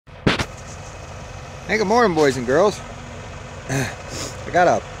Hey, good morning, boys and girls. I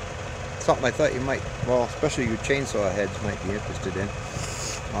got something I thought you might, well, especially you chainsaw heads might be interested in.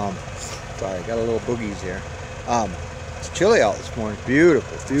 Sorry, I got a little boogies here. It's chilly out this morning.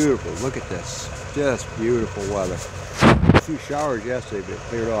 Beautiful, beautiful. Look at this. Just beautiful weather. A few showers yesterday, but it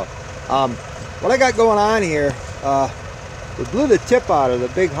cleared off. What I got going on here, we blew the tip out of the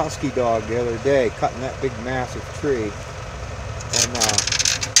big husky dog the other day, cutting that big massive tree. And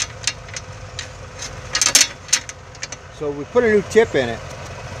so we put a new tip in it,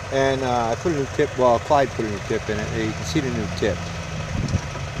 and I put a new tip, well, Clyde put a new tip in it, and you can see the new tip.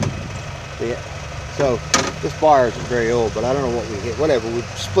 So this bar isn't very old, but I don't know what we hit, whatever, we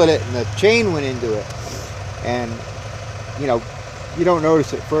split it and the chain went into it. And, you know, you don't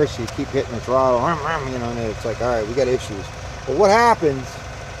notice at first, you keep hitting the throttle, you know, and it's like, all right, we got issues. But what happens,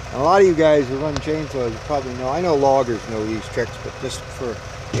 and a lot of you guys who run chainsaws, you probably know, I know loggers know these tricks, but just for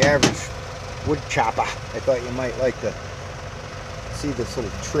the average wood chopper, I thought you might like to see this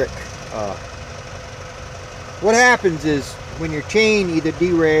little trick. What happens is when your chain either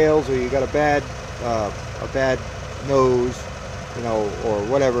derails or you got a bad nose, you know, or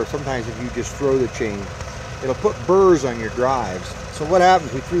whatever, sometimes if you just throw the chain, it'll put burrs on your drives. So what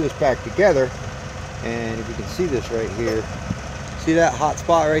happens, we threw this back together, and if you can see this right here, see that hot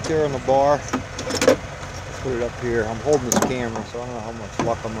spot right there on the bar? Put it up here. I'm holding this camera, so I don't know how much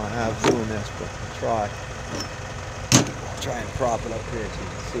luck I'm gonna have doing this, but I'll try. I'll try and prop it up here so you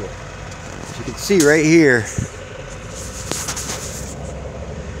can see it. As you can see right here,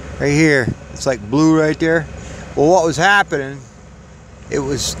 it's like blue right there. Well, what was happening,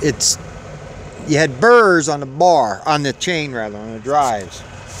 you had burrs on the bar, on the chain rather, on the drives.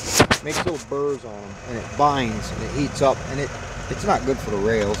 It makes little burrs on them, and it binds and it heats up, and it's not good for the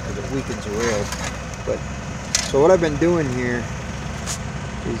rails because it weakens the rails. But so what I've been doing here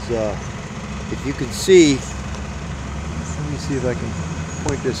is, if you can see, let me see if I can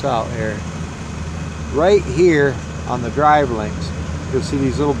point this out here. Right here on the drive links, you'll see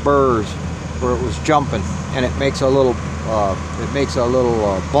these little burrs where it was jumping, and it makes a little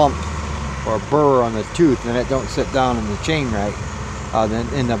bump or a burr on the tooth, and it don't sit down in the chain right,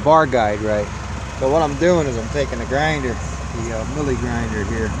 in the bar guide right. So what I'm doing is I'm taking the grinder, the milli grinder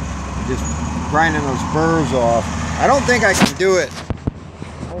here, and just grinding those burrs off. I don't think I can do it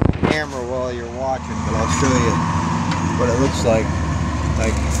hold the camera while you're watching, but I'll show you what it looks like.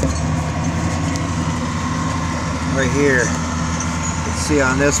 Like right here, you can see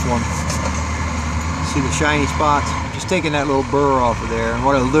on this one, see the shiny spots? Just taking that little burr off of there, and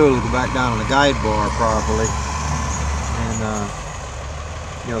what it'll do is go back down on the guide bar properly, and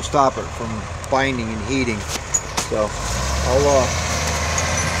you know, stop it from binding and heating. So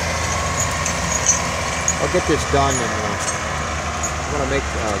I'll get this done, and I'm gonna make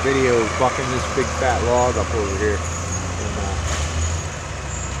a video bucking this big fat log up over here, and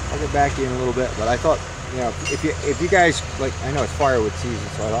I'll get back to you in a little bit. But I thought, you know, if you guys, like, I know it's firewood season,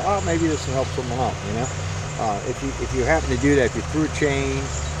 so I thought, oh, maybe this will help someone out, you know. If you happen to do that, if you threw a chain,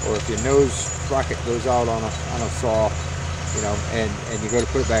 or if your nose sprocket goes out on a saw, you know, and you go to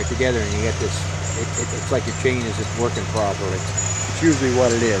put it back together, and you get this, it's like your chain isn't working properly. It's usually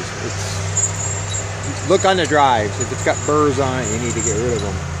what it is. Look on the drives. If it's got burrs on it, you need to get rid of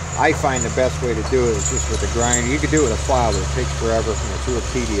them. I find the best way to do it is just with a grinder. You can do it with a file, but it takes forever, and it's real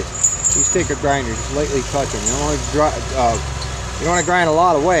tedious. You just take a grinder, just lightly touch them. You don't want to grind a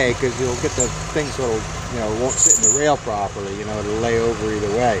lot away, because you'll get the thing so it'll, you know, won't sit in the rail properly. You know, it'll lay over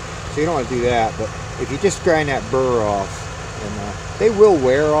either way. So you don't want to do that. But if you just grind that burr off, and they will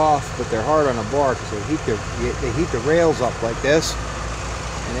wear off, but they're hard on the bar because they heat the rails up like this,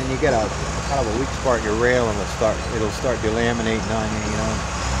 and then you get a kind of a weak spot in your rail, and it'll start delaminating on you. You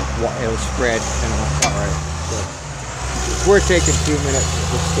know, it'll spread and it won't cut right. So it's worth taking 2 minutes.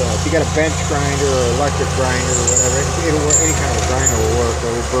 Just, if you got a bench grinder or electric grinder or whatever, it'll work. Any kind of a grinder will work,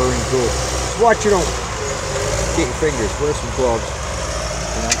 or a burring tool. Just watch you don't get your fingers. Wear some gloves.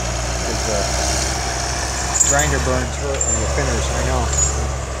 You know, because grinder burns hurt on your fingers. I know.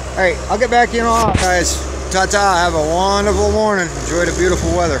 All right, I'll get back to you in a while, guys. Ta-ta. Have a wonderful morning. Enjoy the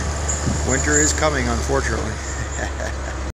beautiful weather. Winter is coming, unfortunately.